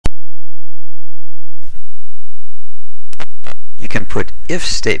can put if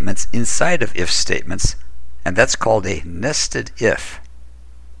statements inside of if statements, and that's called a nested if.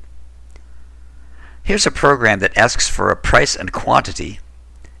 Here's a program that asks for a price and quantity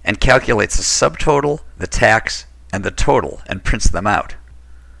and calculates the subtotal, the tax, and the total and prints them out.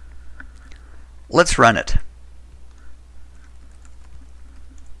 Let's run it.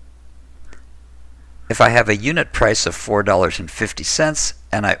 If I have a unit price of $4.50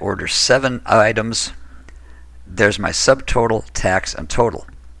 and I order 7 items, there's my subtotal, tax, and total.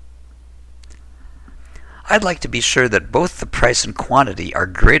 I'd like to be sure that both the price and quantity are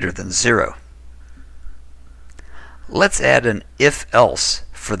greater than 0. Let's add an if-else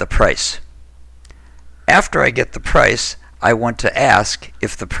for the price. After I get the price, I want to ask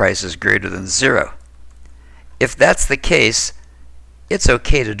if the price is greater than 0. If that's the case, it's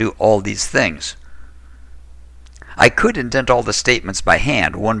okay to do all these things. I could indent all the statements by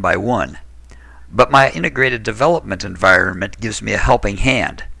hand, one by one, but my integrated development environment gives me a helping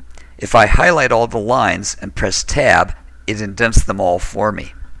hand. If I highlight all the lines and press Tab, it indents them all for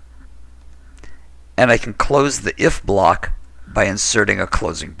me. And I can close the if block by inserting a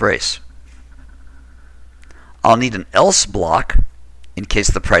closing brace. I'll need an else block, in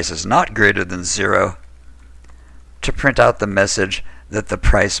case the price is not greater than 0, to print out the message that the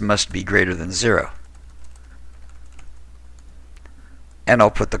price must be greater than 0. And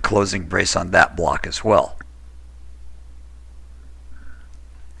I'll put the closing brace on that block as well.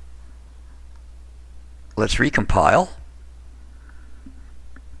 Let's recompile.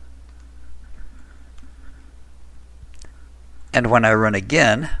 And when I run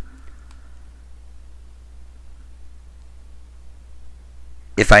again,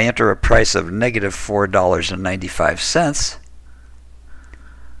 if I enter a price of negative $4.95,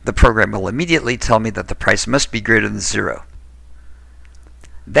 the program will immediately tell me that the price must be greater than 0.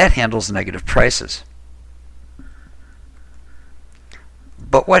 That handles negative prices.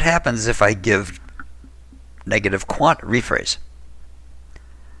 But what happens if I give negative rephrase?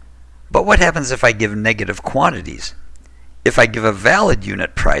 But what happens if I give negative quantities? If I give a valid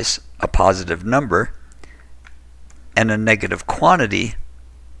unit price, a positive number, and a negative quantity,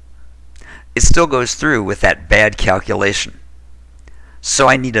 it still goes through with that bad calculation. So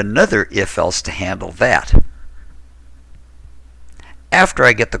I need another if-else to handle that. After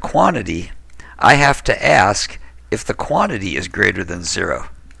I get the quantity, I have to ask if the quantity is greater than 0.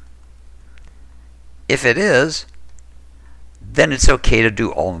 If it is, then it's okay to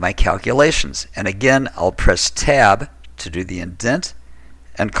do all of my calculations. And again, I'll press Tab to do the indent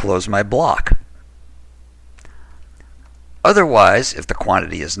and close my block. Otherwise, if the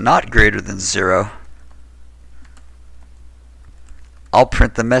quantity is not greater than 0, I'll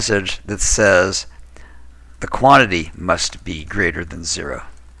print the message that says the quantity must be greater than 0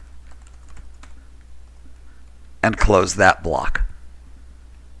 and close that block.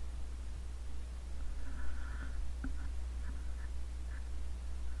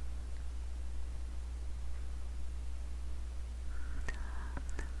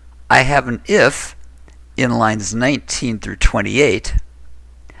 I have an if in lines 19 through 28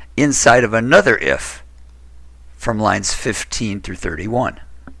 inside of another if from lines 15 through 31.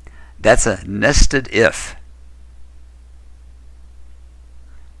 That's a nested if.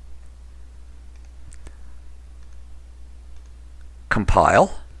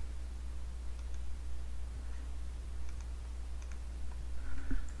 Compile.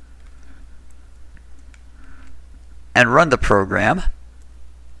 And run the program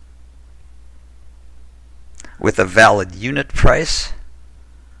with a valid unit price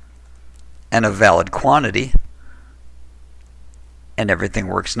and a valid quantity, and everything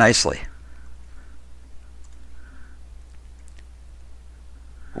works nicely.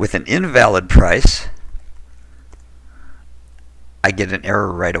 With an invalid price, I get an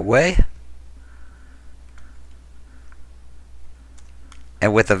error right away.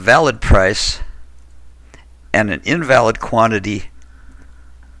 And with a valid price and an invalid quantity,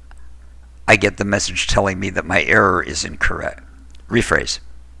 I get the message telling me that my error is incorrect. Rephrase.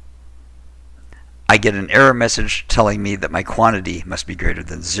 I get an error message telling me that my quantity must be greater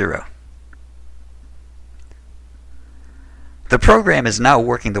than 0. The program is now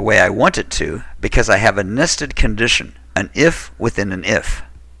working the way I want it to because I have a nested condition, an if within an if.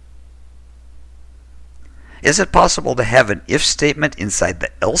 Is it possible to have an if statement inside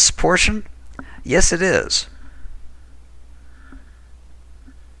the else portion? Yes, it is.